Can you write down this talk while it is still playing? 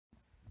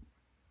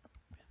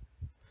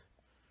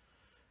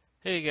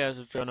Hey guys,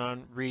 what's going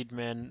on?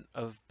 Reedman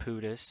of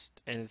Pootis,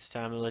 and it's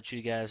time to let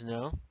you guys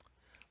know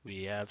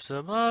we have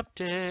some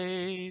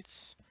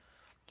updates.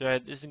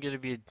 Alright, this is going to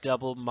be a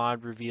double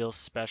mod reveal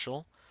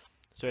special.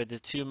 So the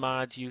two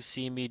mods you've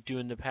seen me do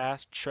in the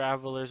past,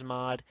 Traveler's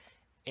mod,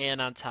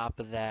 and on top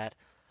of that,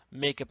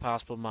 Make It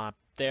Possible mod.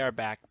 They are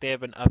back. They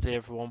have been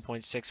updated for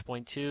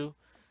 1.6.2,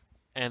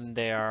 and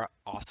they are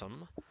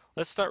awesome.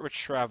 Let's start with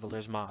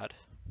Traveler's mod.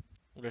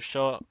 I'm gonna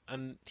show,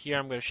 and here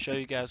I'm gonna show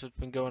you guys what's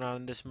been going on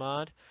in this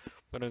mod.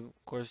 Of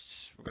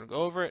course, we're gonna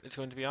go over it. It's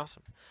going to be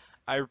awesome.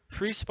 I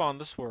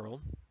pre-spawned this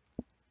world,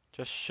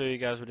 just to show you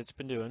guys what it's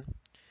been doing.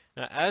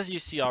 Now, as you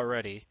see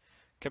already,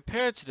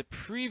 compared to the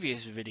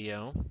previous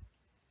video,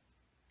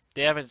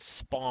 they haven't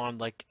spawned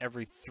like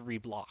every 3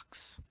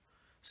 blocks.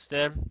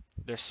 Instead,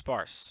 they're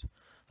sparse.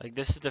 Like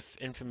this is the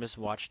infamous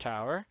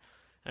watchtower.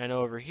 And I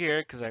know over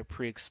here, because I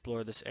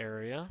pre-explored this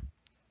area,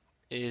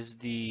 is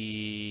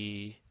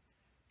the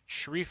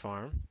tree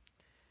farm.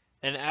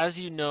 And as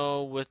you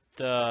know, with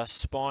the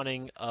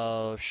spawning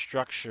of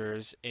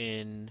structures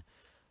in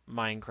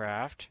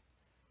Minecraft,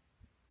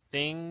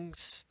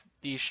 these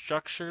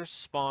structures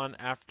spawn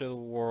after the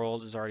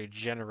world is already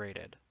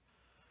generated.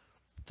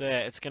 So yeah,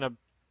 it's gonna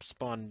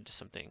spawn into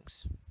some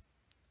things.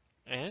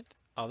 And,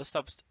 oh, this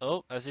stuff's,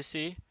 oh, as you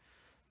see,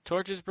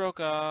 torches broke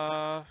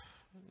off.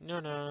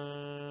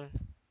 No.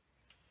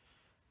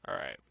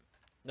 Alright.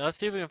 Now let's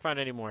see if we can find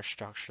any more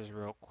structures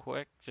real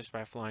quick, just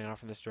by flying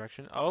off in this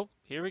direction. Oh,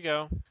 here we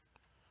go.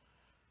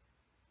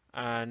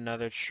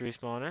 Another tree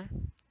spawner.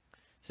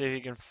 See if you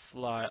can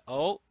fly.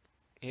 Oh,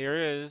 here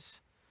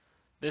is.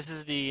 This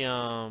is the hey,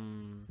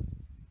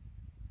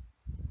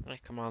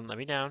 come on, let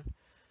me down.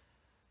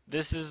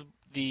 This is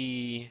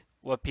the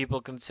what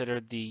people consider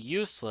the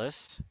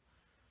useless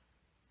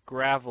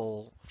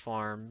gravel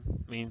farm.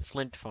 I mean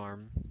flint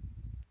farm.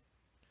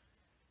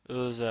 It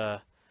was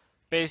a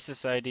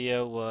basis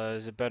idea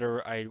was a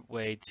better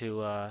way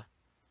to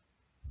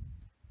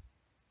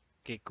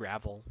get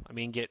gravel. I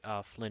mean get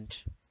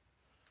flint.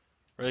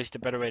 Or at least a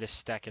better way to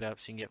stack it up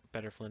so you can get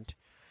better flint.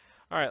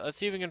 Alright, let's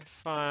see if we can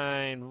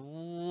find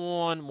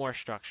one more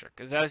structure.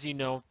 Because as you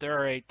know, there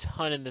are a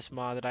ton in this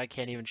mod that I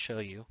can't even show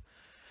you.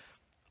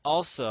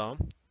 Also,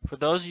 for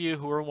those of you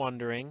who are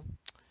wondering,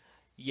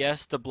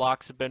 yes, the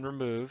blocks have been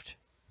removed.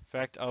 In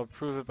fact, I'll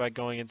prove it by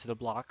going into the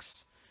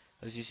blocks.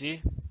 As you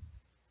see,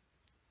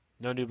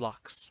 no new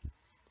blocks.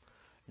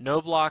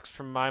 No blocks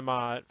from my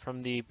mod,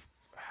 from the...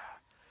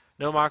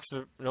 No blocks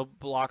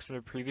from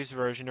the previous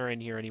version are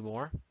in here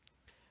anymore.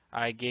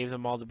 I gave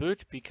them all the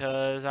boot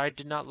because I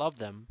did not love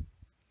them.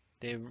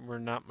 They were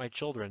not my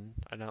children.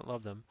 I did not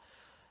love them.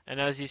 And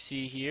as you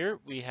see here,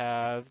 we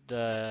have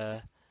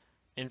the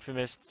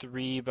infamous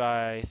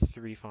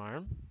 3x3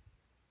 farm.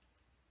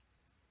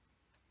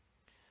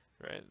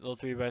 Right, little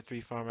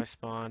 3x3 farm I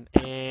spawned.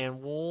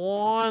 And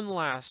one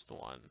last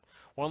one.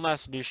 One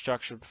last new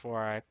structure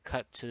before I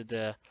cut to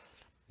the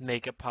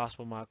Make It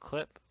Possible mod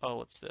clip. Oh,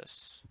 what's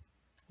this?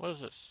 What is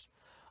this?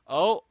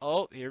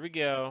 Oh, here we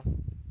go.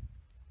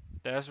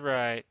 That's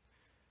right.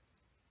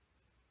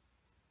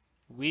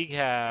 We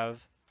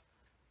have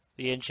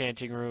the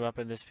enchanting room up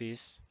in this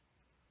piece.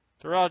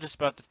 They're all just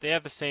about they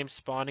have the same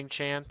spawning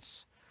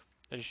chance.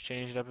 I just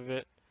changed it up a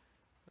bit.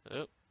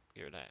 Oh,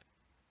 give it that.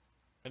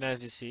 And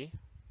as you see,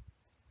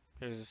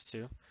 here's this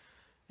too.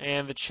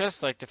 And the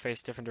chests like to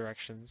face different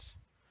directions.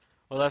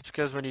 Well, that's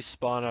because when you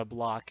spawn a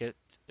block,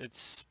 it's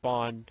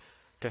spawned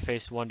to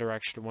face one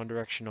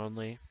direction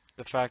only.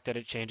 The fact that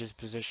it changes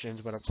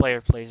positions when a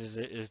player places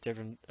it is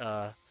different.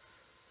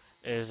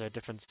 Is a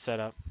different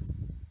setup.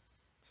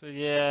 So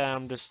yeah,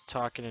 I'm just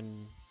talking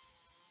in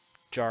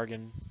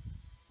jargon.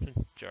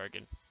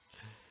 Jargon.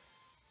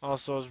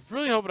 Also, I was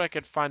really hoping I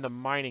could find the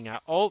mining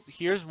out. Oh,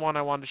 here's one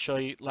I wanted to show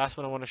you. Last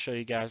one I want to show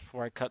you guys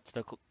before I cut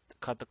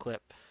the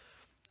clip.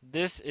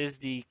 This is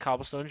the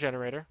cobblestone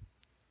generator.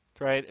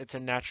 Right, it's a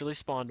naturally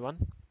spawned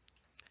one.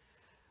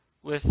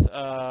 With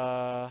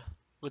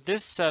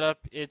this setup,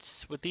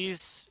 it's with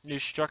these new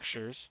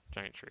structures,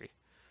 giant tree.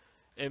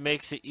 It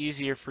makes it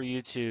easier for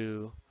you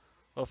to.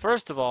 Well,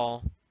 first of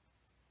all,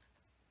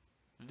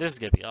 this is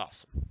going to be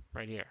awesome,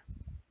 right here.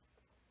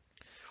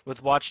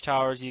 With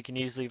watchtowers, you can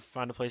easily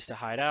find a place to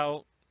hide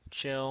out,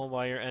 chill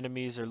while your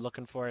enemies are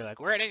looking for you, like,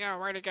 where'd it go,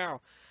 where'd it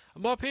go?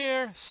 I'm up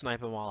here,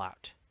 snipe them all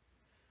out.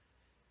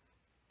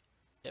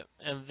 Yep.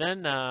 And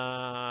then,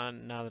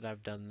 now that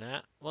I've done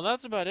that, well,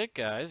 that's about it,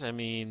 guys. I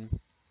mean,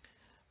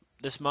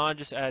 this mod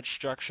just adds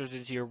structures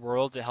into your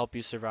world to help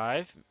you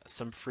survive,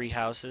 some free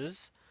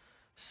houses,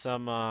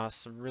 some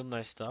real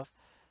nice stuff.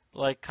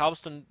 Like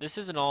cobblestone, this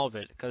isn't all of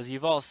it because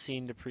you've all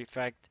seen the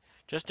prefect.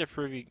 Just to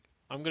prove you,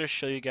 I'm gonna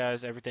show you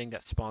guys everything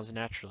that spawns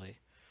naturally.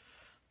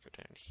 Go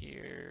down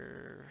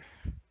here.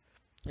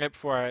 Right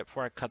before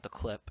I cut the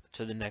clip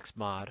to the next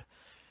mod.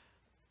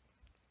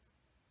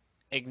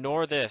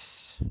 Ignore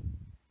this.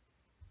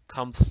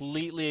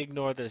 Completely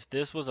ignore this.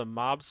 This was a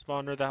mob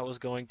spawner that was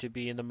going to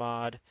be in the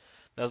mod.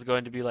 That was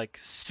going to be like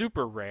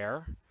super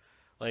rare,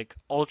 like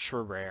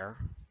ultra rare,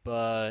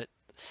 but.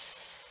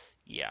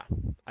 Yeah,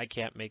 I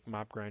can't make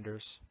mob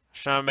grinders.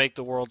 Trying to make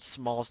the world's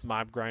smallest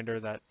mob grinder.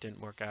 That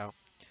didn't work out.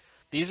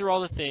 These are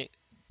all the things.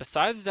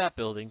 Besides that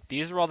building,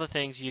 these are all the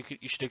things you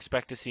should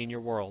expect to see in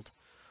your world.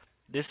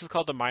 This is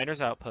called the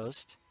Miner's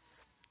Outpost.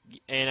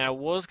 And I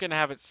was going to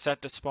have it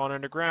set to spawn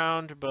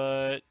underground,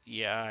 but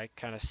yeah, I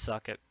kind of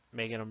suck at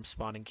making them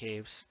spawn in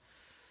caves.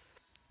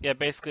 Yeah,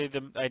 basically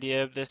the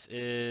idea of this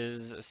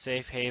is a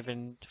safe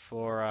haven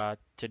for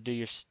to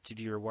do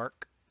your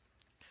work.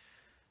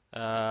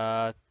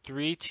 3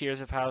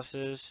 tiers of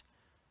houses.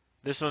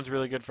 This one's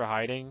really good for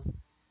hiding.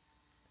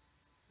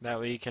 That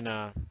way you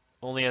can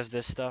only has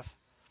this stuff.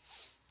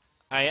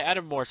 I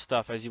added more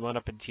stuff as you went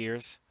up in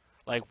tiers.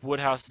 Like wood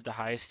house is the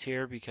highest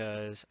tier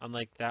because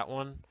unlike that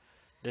one,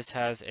 this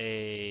has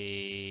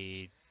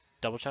a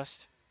double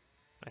chest.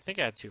 I think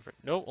I had 2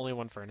 no, only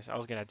 1 furnace. I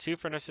was gonna add 2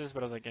 furnaces,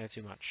 but I was like,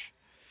 too much.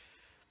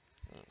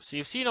 So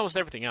you've seen almost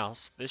everything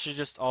else. This is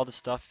just all the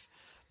stuff.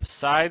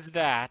 Besides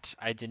that,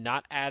 I did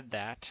not add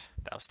that.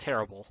 That was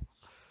terrible.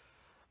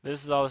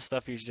 This is all the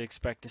stuff you should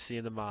expect to see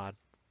in the mod.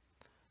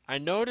 I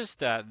noticed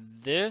that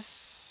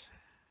this,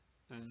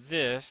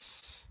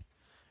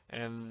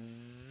 and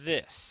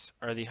this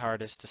are the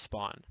hardest to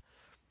spawn.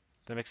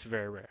 That makes it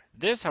very rare.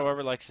 This,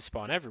 however, likes to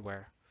spawn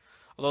everywhere.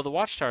 Although the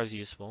watchtower is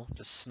useful.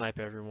 Just snipe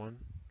everyone.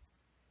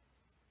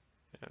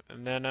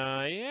 And then,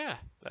 yeah,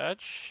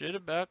 that should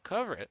about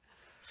cover it.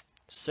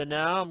 So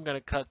now I'm going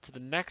to cut to the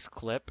next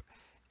clip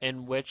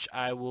in which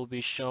I will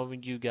be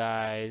showing you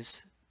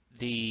guys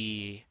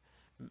a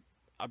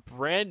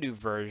brand new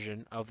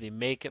version of the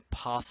Make It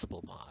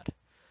Possible mod.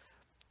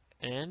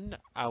 And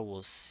I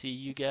will see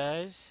you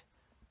guys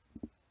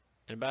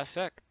in about a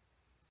sec.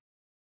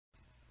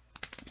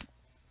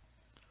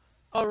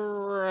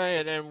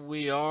 Alright, and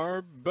we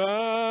are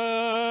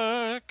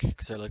back.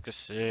 Because I like to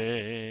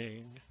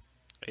sing.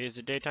 Is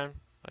it daytime?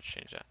 Let's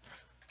change that.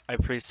 I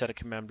preset a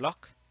command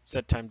block.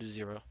 Set time to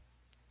 0.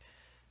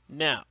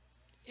 Now,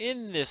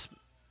 in this,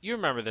 you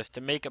remember this,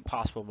 to Make It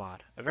Possible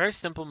mod. A very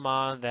simple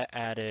mod that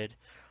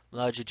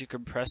allowed you to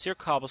compress your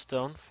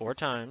cobblestone 4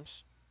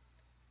 times.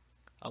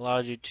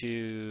 Allowed you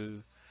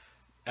to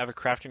have a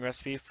crafting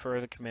recipe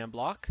for the command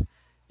block.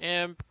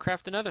 And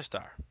craft another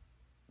star.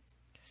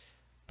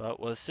 But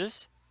what's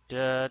this?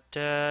 Da,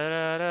 da,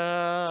 da,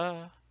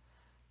 da.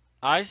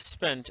 I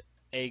spent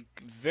a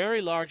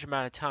very large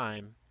amount of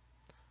time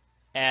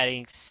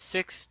adding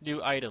 6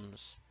 new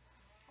items,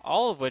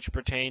 all of which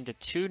pertain to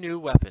 2 new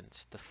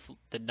weapons,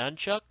 the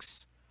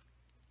nunchucks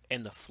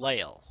and the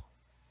flail.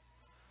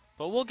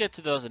 But we'll get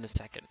to those in a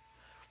second.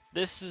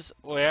 This is,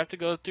 we have to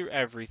go through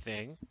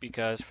everything,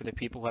 because for the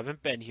people who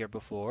haven't been here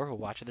before, who are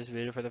watching this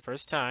video for the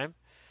first time,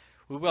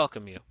 we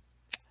welcome you.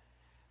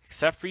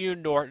 Except for you,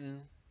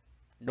 Norton.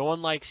 No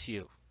one likes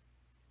you.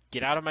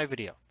 Get out of my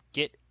video.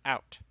 Get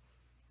out.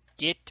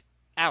 Get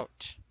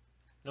out.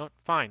 No,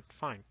 fine,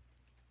 fine.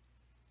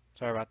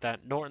 Sorry about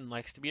that. Norton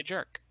likes to be a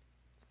jerk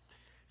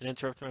and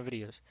interrupt my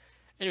videos.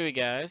 Anyway,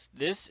 guys,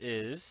 this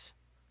is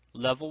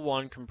level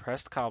 1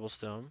 compressed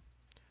cobblestone.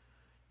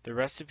 The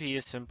recipe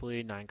is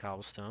simply 9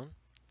 cobblestone.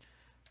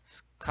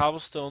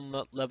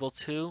 Cobblestone level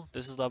 2.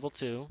 This is level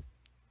 2.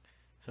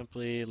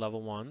 Simply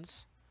level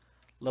 1s.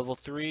 Level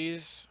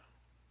 3s.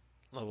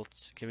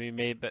 Can be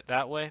made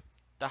that way.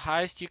 The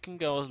highest you can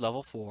go is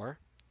level 4.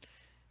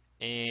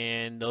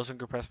 And those are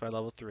compressed by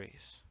level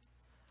 3s.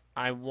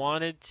 I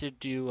wanted to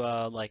do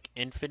like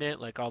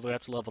infinite, like all the way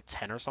up to level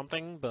 10 or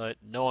something, but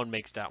no one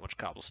makes that much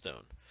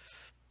cobblestone.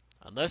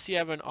 Unless you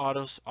have an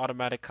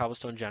automatic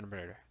cobblestone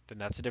generator, then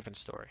that's a different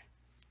story.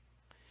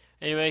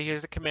 Anyway,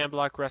 here's the command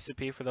block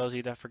recipe for those of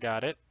you that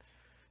forgot it.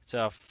 It's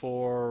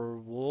 4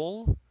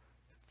 wool,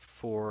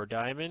 4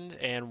 diamond,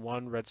 and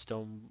 1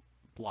 redstone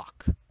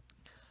block.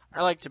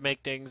 I like to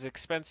make things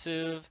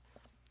expensive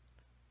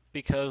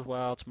because,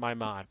 well, it's my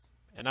mod.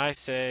 And I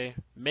say,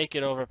 make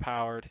it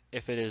overpowered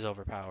if it is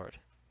overpowered.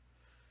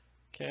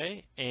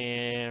 Okay,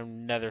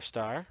 and nether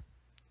star.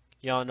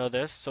 Y'all know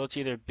this, so it's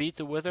either beat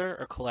the wither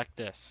or collect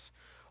this.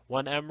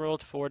 1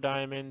 emerald, 4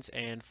 diamonds,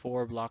 and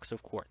 4 blocks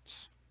of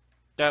quartz.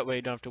 That way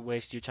you don't have to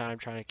waste your time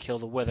trying to kill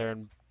the wither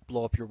and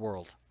blow up your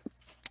world.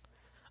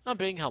 I'm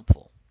being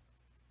helpful.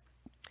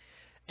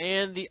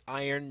 And the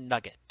iron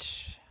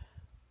nugget.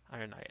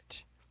 Iron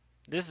nugget.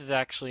 This is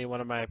actually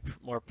one of my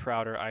more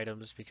prouder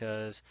items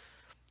because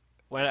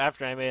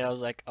after I made it, I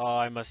was like, oh,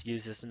 I must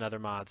use this in other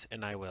mods,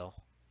 and I will.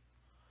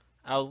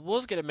 I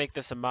was going to make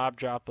this a mob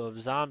drop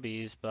of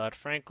zombies, but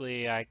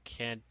frankly, I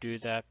can't do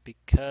that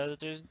because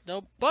there's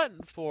no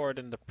button for it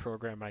in the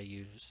program I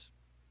use.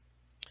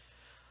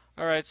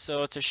 Alright,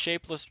 so it's a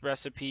shapeless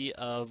recipe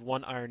of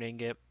 1 iron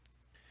ingot.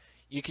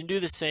 You can do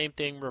the same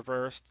thing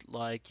reversed,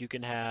 like you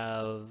can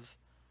have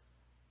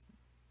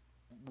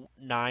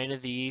 9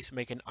 of these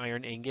make an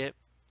iron ingot,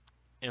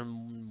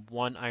 and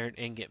 1 iron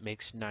ingot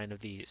makes 9 of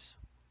these.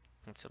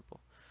 That's simple.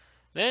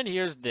 Then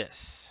here's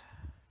this.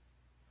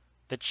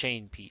 The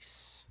chain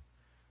piece.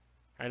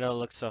 I know it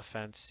looks so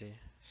fancy.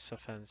 So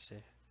fancy.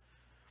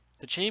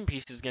 The chain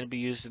piece is going to be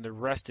used in the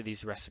rest of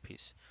these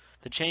recipes.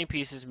 The chain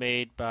piece is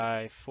made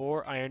by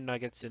 4 iron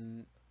nuggets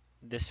in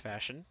this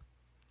fashion.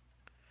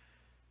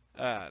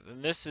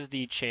 Then this is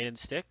the chain and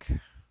stick.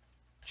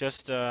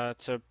 Just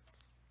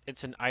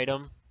it's an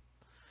item.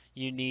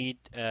 You need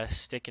a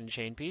stick and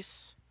chain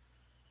piece.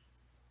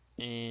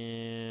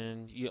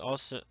 And you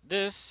also,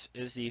 this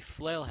is the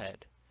flail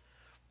head.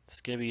 It's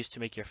going to be used to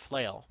make your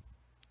flail.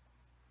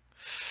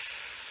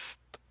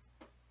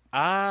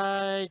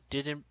 I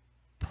didn't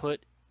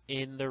put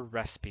in the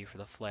recipe for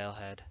the flail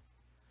head.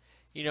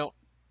 You know,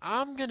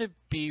 I'm going to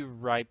be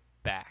right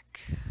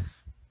back.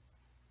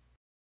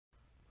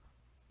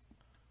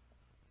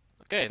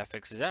 Okay, that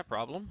fixes that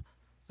problem.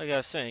 Like I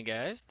was saying,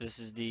 guys, this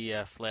is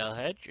the flail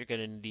head. You're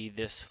going to need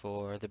this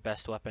for the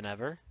best weapon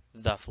ever,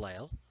 the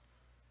flail.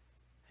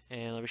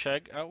 And let me show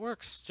you how it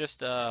works.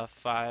 Just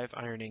 5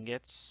 iron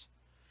ingots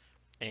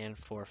and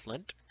 4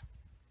 flint.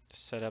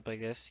 Set up like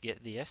this,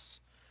 get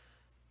this.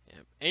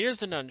 Yep. And here's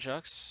the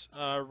nunchucks.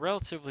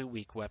 Relatively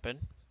weak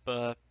weapon,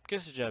 but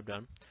gets the job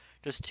done.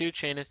 Just 2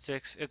 chain and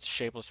sticks. It's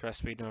shapeless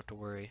recipe, don't have to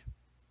worry.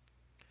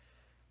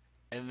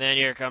 And then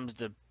here comes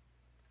the...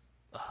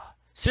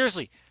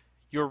 seriously,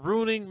 you're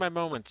ruining my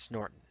moments,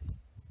 Norton.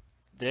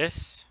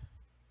 This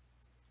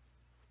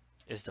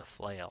is the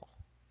flail.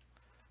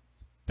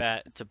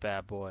 It's a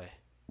bad boy.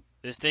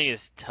 This thing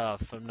is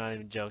tough. I'm not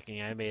even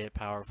joking. I made it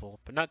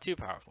powerful, but not too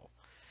powerful.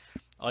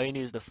 All you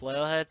need is the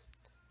flail head,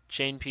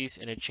 chain piece,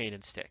 and a chain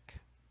and stick.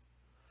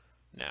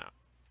 Now,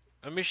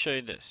 let me show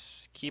you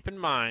this. Keep in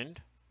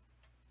mind,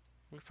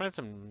 we find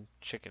some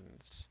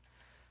chickens.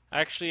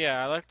 Actually,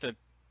 yeah, I like to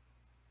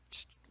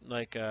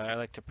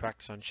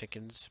practice on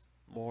chickens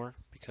more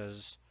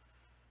because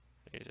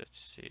let's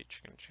see,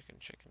 chicken. Here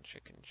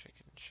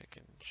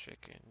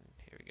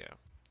we go.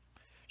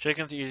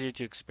 Chickens are easier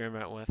to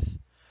experiment with.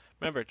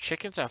 Remember,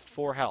 chickens have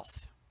 4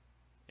 health.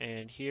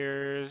 And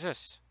here's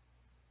this.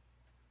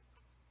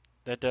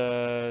 That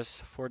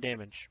does 4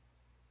 damage.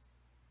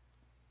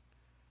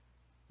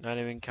 Not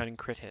even counting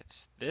crit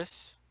hits.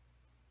 This,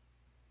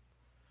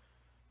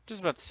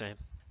 just about the same.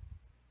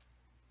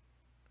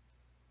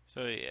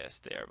 So yes,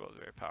 they are both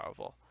very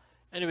powerful.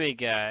 Anyway,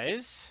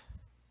 guys,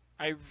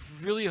 I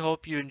really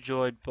hope you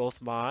enjoyed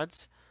both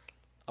mods.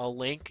 A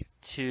link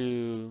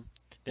to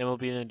them will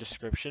be in the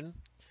description.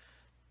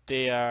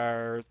 They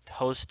are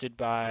hosted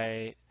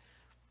by,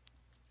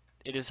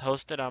 it is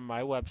hosted on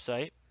my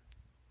website,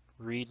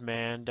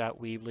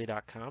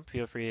 readman.weebly.com.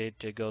 Feel free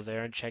to go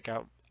there and check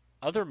out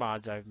other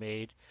mods I've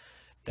made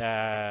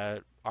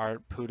that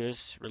aren't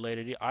Pootis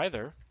related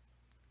either,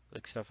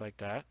 like stuff like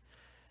that.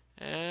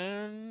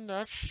 And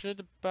that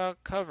should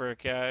about cover it,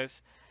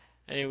 guys.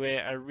 Anyway,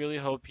 I really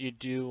hope you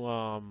do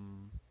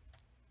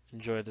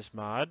enjoy this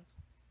mod,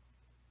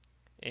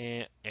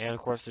 and of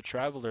course the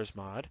Travelers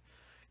mod.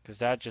 Because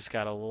that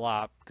got a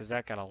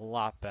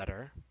lot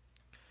better.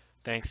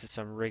 Thanks to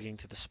some rigging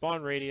to the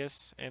spawn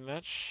radius. And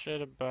that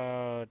should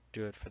about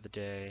do it for the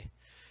day.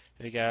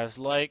 Hey guys,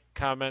 like,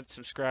 comment,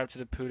 subscribe to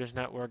the Pootis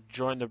Network.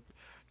 Join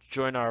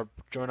our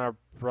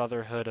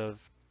brotherhood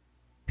of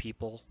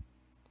people.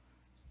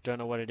 Don't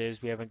know what it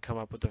is. We haven't come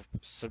up with a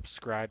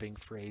subscribing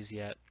phrase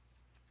yet.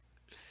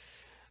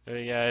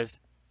 Hey guys,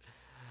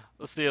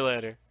 we'll see you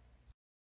later.